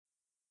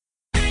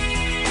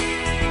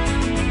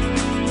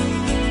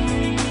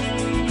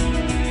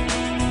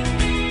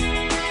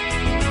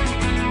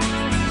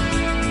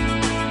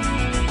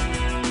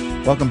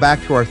Welcome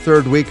back to our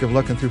third week of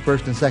looking through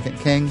 1st and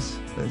 2nd Kings.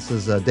 This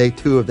is day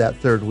 2 of that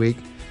third week.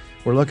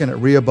 We're looking at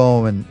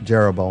Rehoboam and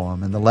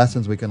Jeroboam and the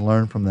lessons we can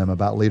learn from them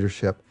about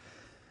leadership.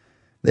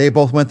 They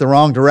both went the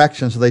wrong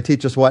direction, so they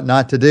teach us what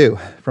not to do.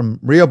 From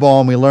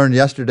Rehoboam, we learned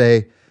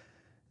yesterday,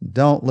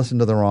 don't listen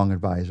to the wrong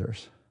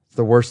advisors. It's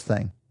the worst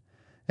thing.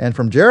 And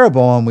from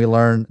Jeroboam, we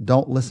learned,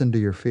 don't listen to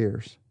your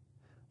fears.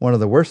 One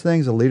of the worst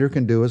things a leader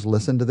can do is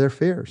listen to their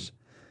fears.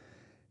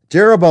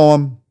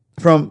 Jeroboam,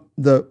 from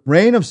the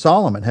reign of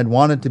Solomon, had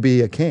wanted to be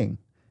a king.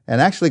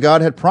 And actually,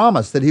 God had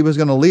promised that he was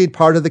going to lead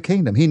part of the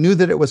kingdom. He knew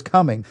that it was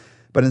coming.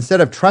 But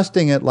instead of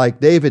trusting it like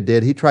David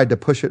did, he tried to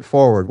push it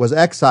forward, was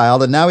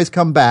exiled, and now he's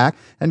come back,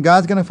 and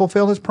God's going to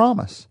fulfill his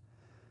promise.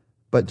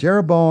 But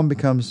Jeroboam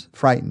becomes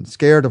frightened,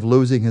 scared of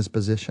losing his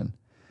position.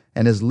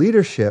 And his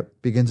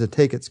leadership begins to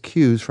take its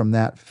cues from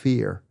that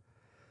fear.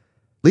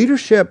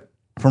 Leadership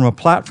from a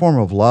platform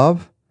of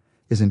love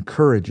is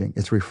encouraging.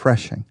 It's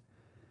refreshing.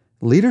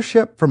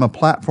 Leadership from a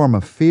platform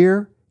of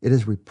fear, it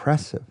is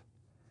repressive.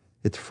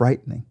 It's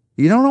frightening.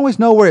 You don't always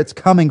know where it's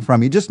coming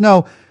from. You just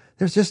know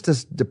there's just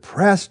this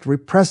depressed,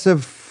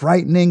 repressive,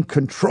 frightening,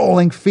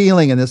 controlling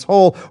feeling in this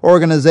whole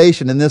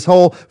organization, in this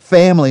whole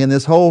family, in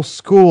this whole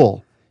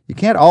school. You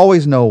can't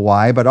always know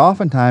why, but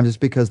oftentimes it's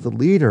because the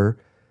leader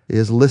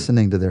is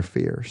listening to their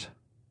fears.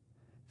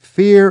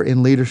 Fear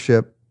in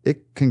leadership,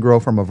 it can grow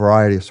from a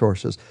variety of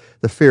sources.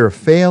 The fear of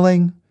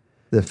failing,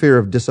 the fear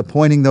of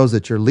disappointing those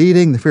that you're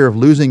leading, the fear of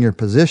losing your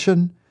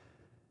position.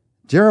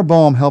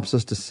 Jeroboam helps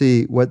us to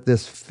see what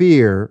this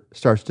fear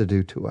starts to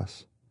do to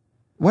us.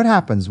 What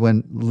happens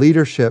when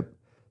leadership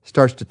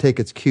starts to take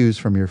its cues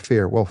from your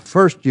fear? Well,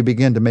 first you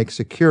begin to make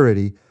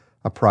security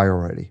a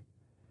priority.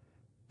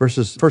 1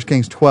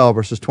 Kings 12,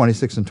 verses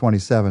 26 and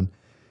 27.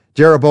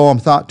 Jeroboam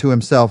thought to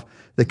himself,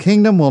 the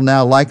kingdom will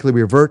now likely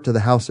revert to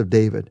the house of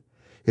David.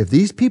 If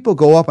these people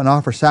go up and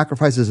offer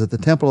sacrifices at the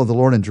temple of the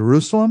Lord in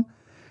Jerusalem,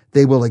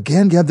 they will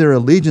again give their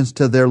allegiance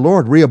to their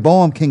Lord,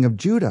 Rehoboam, king of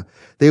Judah.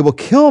 They will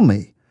kill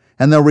me,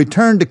 and they'll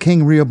return to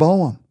King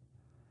Rehoboam.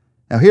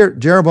 Now here,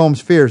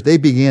 Jeroboam's fears, they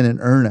begin in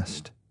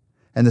earnest.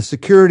 And the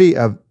security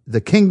of the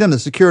kingdom, the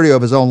security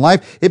of his own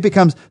life, it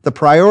becomes the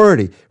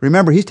priority.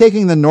 Remember, he's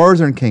taking the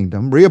northern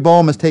kingdom.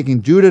 Rehoboam is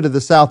taking Judah to the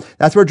south.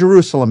 That's where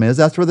Jerusalem is.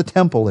 That's where the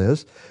temple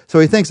is. So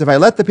he thinks, if I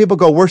let the people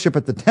go worship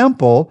at the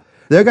temple,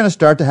 they're going to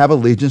start to have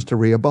allegiance to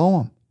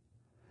Rehoboam.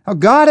 Now,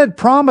 God had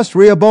promised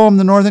Rehoboam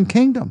the northern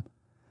kingdom,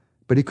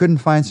 but he couldn't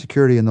find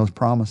security in those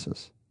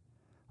promises.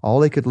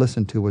 All he could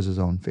listen to was his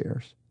own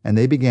fears. And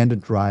they began to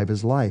drive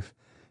his life,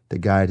 to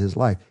guide his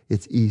life.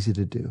 It's easy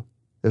to do.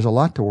 There's a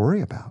lot to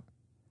worry about.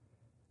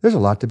 There's a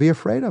lot to be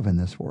afraid of in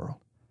this world.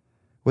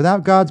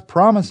 Without God's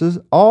promises,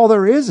 all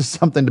there is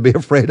something to be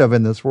afraid of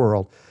in this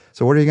world.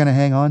 So what are you going to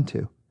hang on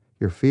to?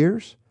 Your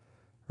fears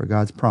or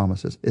God's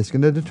promises? It's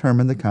going to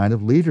determine the kind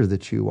of leader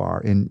that you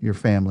are in your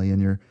family, in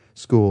your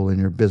school, in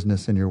your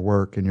business, in your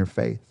work, in your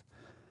faith.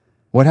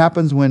 What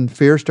happens when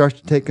fear starts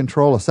to take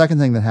control? A second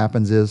thing that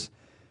happens is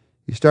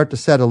you start to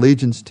set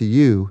allegiance to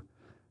you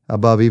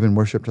above even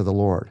worship to the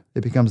Lord.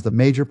 It becomes the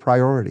major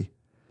priority.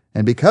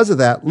 And because of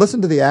that,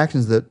 listen to the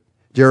actions that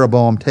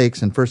Jeroboam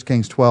takes in 1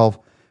 Kings 12,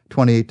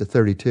 28 to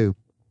 32.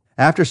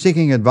 After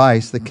seeking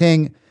advice, the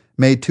king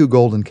made 2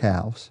 golden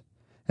calves.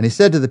 And he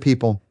said to the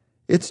people,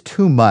 it's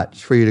too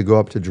much for you to go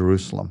up to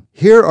Jerusalem.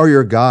 Here are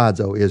your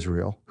gods, O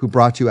Israel, who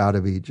brought you out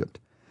of Egypt.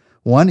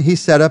 One he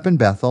set up in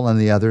Bethel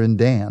and the other in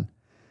Dan.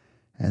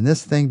 And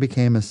this thing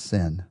became a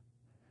sin.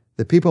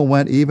 The people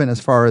went even as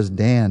far as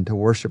Dan to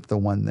worship the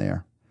one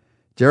there.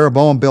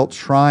 Jeroboam built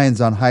shrines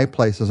on high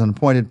places and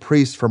appointed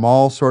priests from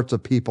all sorts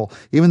of people,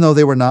 even though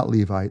they were not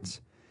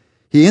Levites.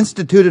 He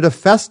instituted a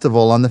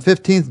festival on the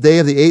 15th day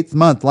of the 8th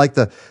month, like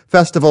the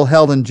festival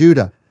held in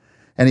Judah,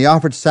 and he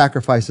offered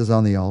sacrifices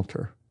on the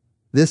altar.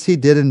 This he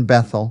did in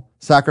Bethel,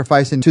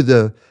 sacrificing to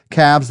the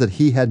calves that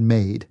he had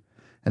made.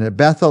 And at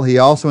Bethel he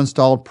also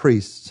installed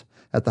priests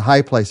at the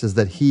high places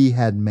that he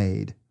had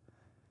made.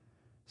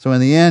 So in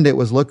the end, it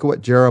was, look at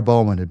what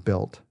Jeroboam had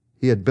built.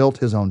 He had built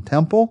his own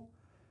temple,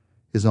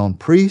 his own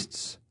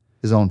priests,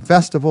 his own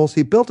festivals.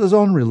 He built his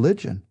own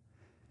religion.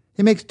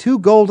 He makes 2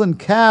 golden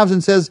calves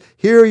and says,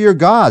 here are your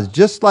gods,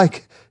 just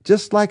like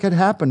had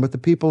happened with the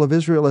people of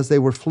Israel as they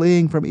were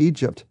fleeing from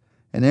Egypt.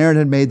 And Aaron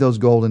had made those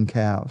golden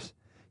calves.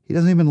 He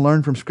doesn't even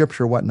learn from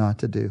Scripture what not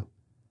to do.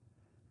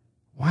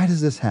 Why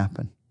does this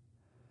happen?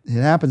 It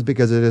happens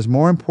because it is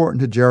more important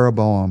to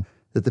Jeroboam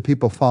that the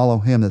people follow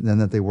him than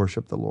that they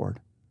worship the Lord.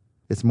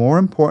 It's more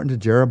important to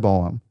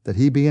Jeroboam that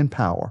he be in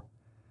power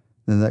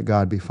than that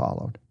God be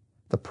followed.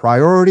 The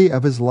priority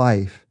of his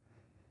life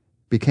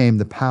became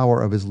the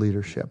power of his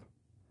leadership.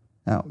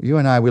 Now, you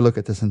and I, we look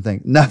at this and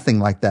think, nothing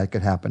like that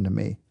could happen to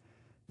me.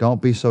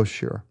 Don't be so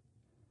sure.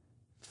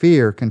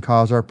 Fear can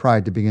cause our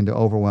pride to begin to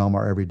overwhelm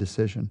our every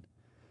decision.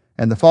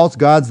 And the false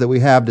gods that we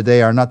have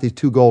today are not these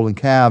 2 golden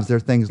calves. They're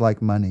things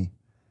like money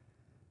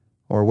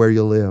or where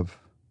you live.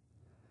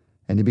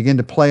 And you begin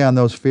to play on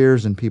those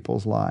fears in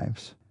people's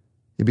lives.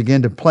 You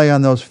begin to play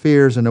on those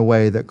fears in a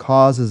way that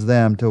causes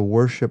them to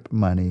worship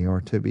money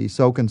or to be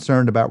so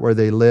concerned about where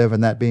they live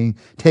and that being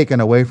taken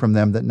away from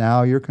them that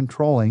now you're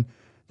controlling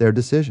their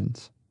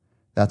decisions.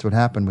 That's what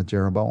happened with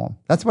Jeroboam.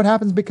 That's what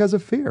happens because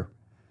of fear.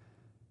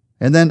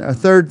 And then a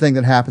third thing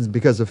that happens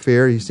because of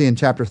fear, you see in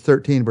chapter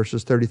 13,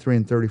 verses 33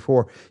 and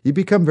 34, you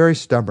become very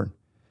stubborn.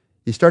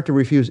 You start to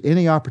refuse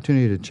any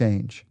opportunity to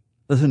change.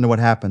 Listen to what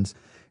happens.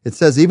 It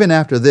says, even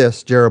after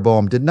this,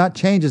 Jeroboam did not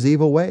change his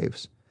evil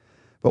ways,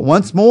 but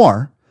once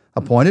more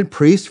appointed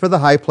priests for the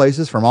high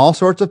places from all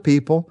sorts of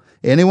people.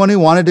 Anyone who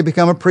wanted to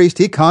become a priest,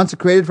 he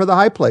consecrated for the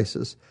high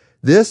places.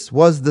 This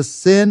was the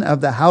sin of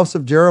the house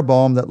of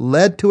Jeroboam that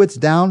led to its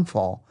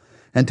downfall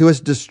and to its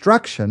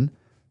destruction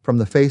from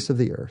the face of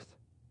the earth.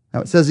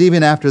 Now it says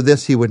even after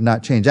this he would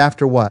not change.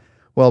 After what?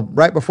 Well,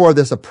 right before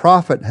this, a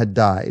prophet had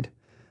died.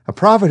 A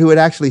prophet who had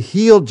actually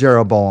healed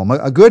Jeroboam,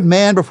 a good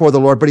man before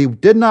the Lord, but he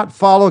did not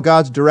follow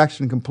God's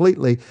direction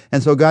completely,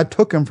 and so God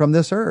took him from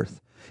this earth.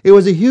 It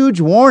was a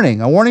huge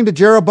warning, a warning to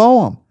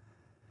Jeroboam.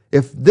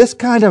 If this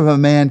kind of a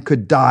man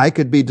could die,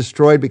 could be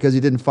destroyed because he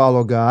didn't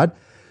follow God,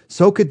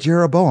 so could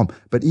Jeroboam.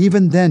 But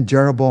even then,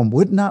 Jeroboam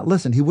would not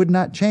listen. He would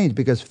not change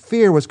because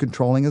fear was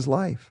controlling his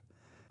life.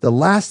 The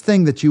last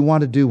thing that you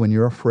want to do when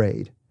you're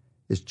afraid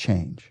is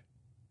change.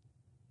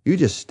 You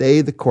just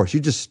stay the course. You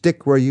just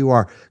stick where you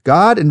are.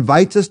 God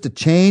invites us to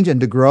change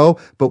and to grow,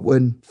 but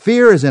when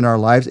fear is in our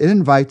lives, it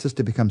invites us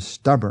to become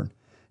stubborn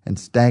and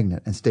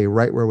stagnant and stay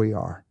right where we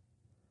are.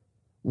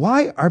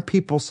 Why are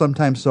people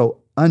sometimes so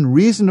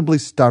unreasonably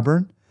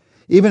stubborn,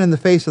 even in the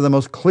face of the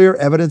most clear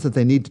evidence that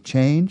they need to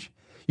change?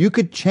 You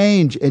could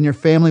change and your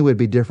family would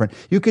be different.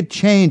 You could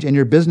change and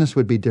your business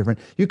would be different.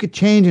 You could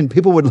change and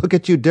people would look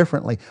at you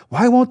differently.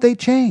 Why won't they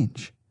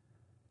change?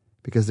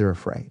 Because they're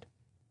afraid.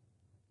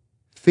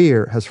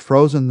 Fear has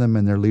frozen them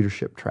in their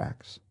leadership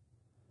tracks.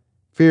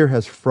 Fear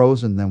has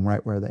frozen them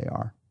right where they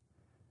are.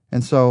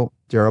 And so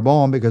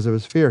Jeroboam, because of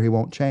his fear, he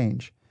won't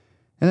change.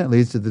 And it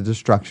leads to the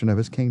destruction of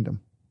his kingdom.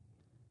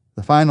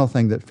 The final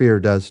thing that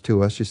fear does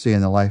to us, you see in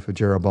the life of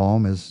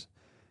Jeroboam, is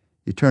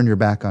you turn your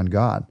back on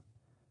God.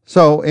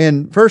 So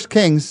in 1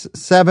 Kings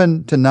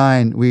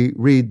 7-9, we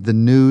read the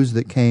news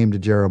that came to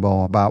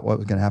Jeroboam about what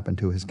was going to happen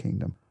to his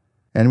kingdom.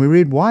 And we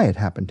read why it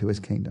happened to his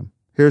kingdom.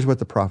 Here's what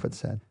the prophet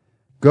said.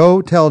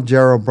 Go tell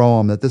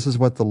Jeroboam that this is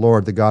what the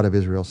Lord, the God of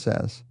Israel,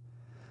 says.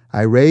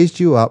 I raised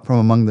you up from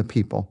among the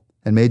people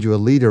and made you a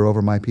leader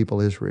over my people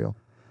Israel.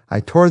 I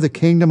tore the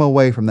kingdom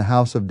away from the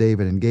house of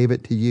David and gave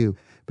it to you.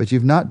 But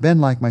you've not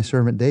been like my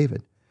servant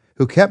David,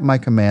 who kept my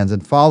commands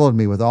and followed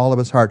me with all of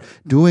his heart,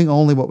 doing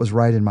only what was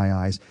right in my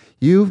eyes.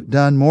 You've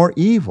done more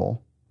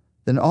evil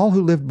than all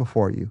who lived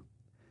before you.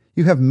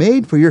 You have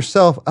made for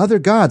yourself other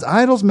gods,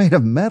 idols made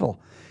of metal,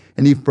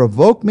 and you've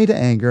provoked me to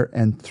anger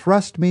and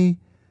thrust me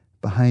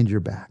behind your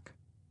back.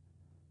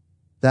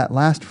 That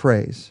last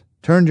phrase,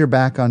 turned your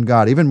back on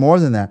God. Even more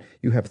than that,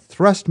 you have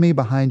thrust me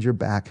behind your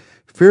back.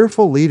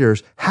 Fearful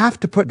leaders have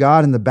to put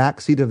God in the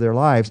back seat of their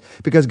lives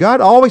because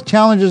God always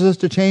challenges us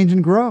to change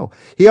and grow.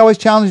 He always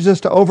challenges us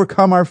to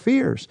overcome our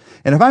fears.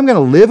 And if I'm going to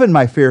live in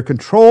my fear,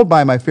 controlled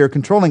by my fear,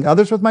 controlling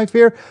others with my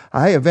fear,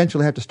 I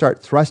eventually have to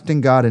start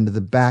thrusting God into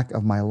the back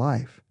of my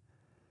life.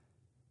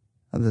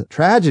 And the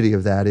tragedy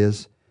of that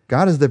is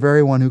God is the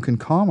very one who can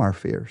calm our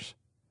fears,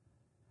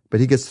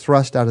 but he gets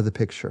thrust out of the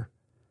picture.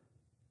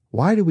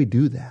 Why do we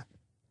do that?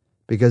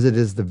 Because it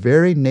is the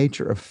very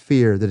nature of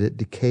fear that it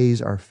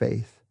decays our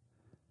faith.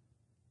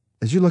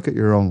 As you look at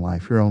your own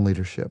life, your own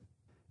leadership,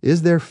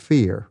 is there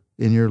fear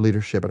in your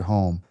leadership at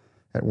home,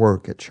 at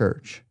work, at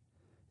church?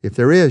 If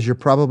there is, you're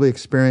probably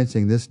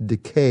experiencing this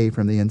decay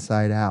from the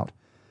inside out.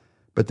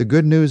 But the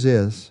good news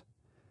is,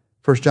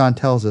 1 John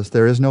tells us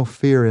there is no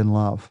fear in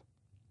love,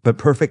 but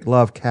perfect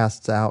love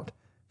casts out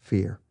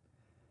fear.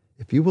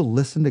 If you will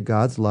listen to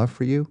God's love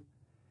for you,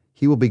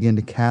 he will begin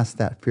to cast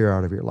that fear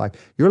out of your life.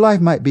 Your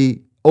life might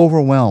be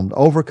overwhelmed,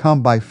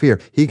 overcome by fear.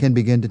 He can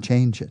begin to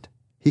change it.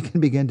 He can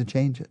begin to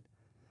change it.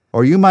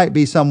 Or you might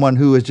be someone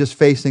who is just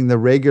facing the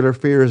regular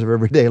fears of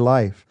everyday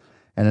life,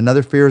 and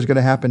another fear is going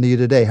to happen to you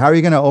today. How are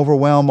you going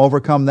to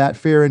overcome that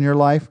fear in your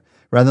life,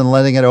 rather than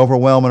letting it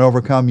overwhelm and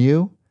overcome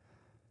you?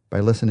 By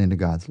listening to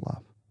God's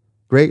love.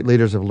 Great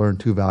leaders have learned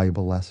two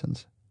valuable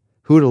lessons.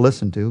 Who to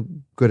listen to,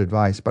 good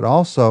advice, but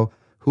also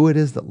who it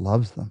is that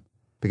loves them,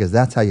 because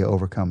that's how you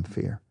overcome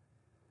fear.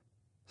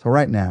 So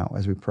right now,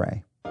 as we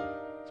pray,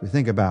 as we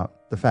think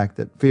about the fact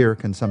that fear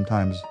can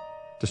sometimes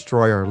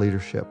destroy our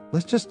leadership,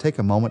 let's just take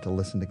a moment to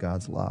listen to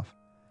God's love.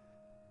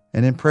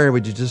 And in prayer,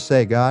 would you just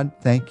say, God,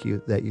 thank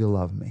you that you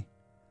love me.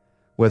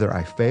 Whether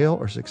I fail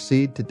or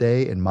succeed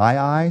today in my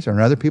eyes or in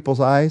other people's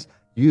eyes,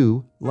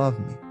 you love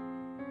me.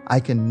 I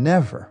can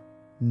never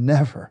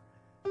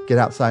get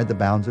outside the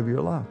bounds of your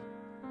love.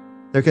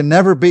 There can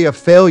never be a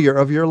failure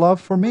of your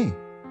love for me.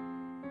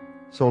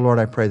 So, Lord,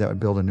 I pray that would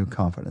build a new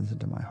confidence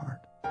into my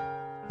heart,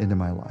 into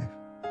my life.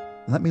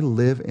 And let me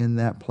live in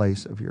that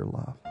place of your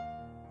love,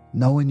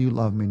 knowing you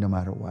love me no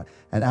matter what.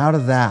 And out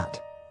of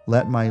that,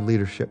 let my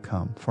leadership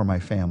come for my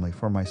family,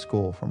 for my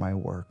school, for my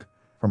work,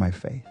 for my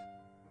faith.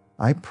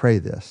 I pray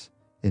this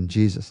in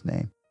Jesus'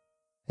 name.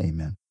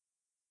 Amen.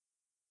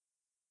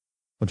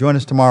 Well, join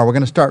us tomorrow. We're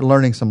going to start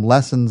learning some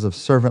lessons of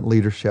servant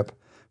leadership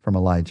from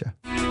Elijah.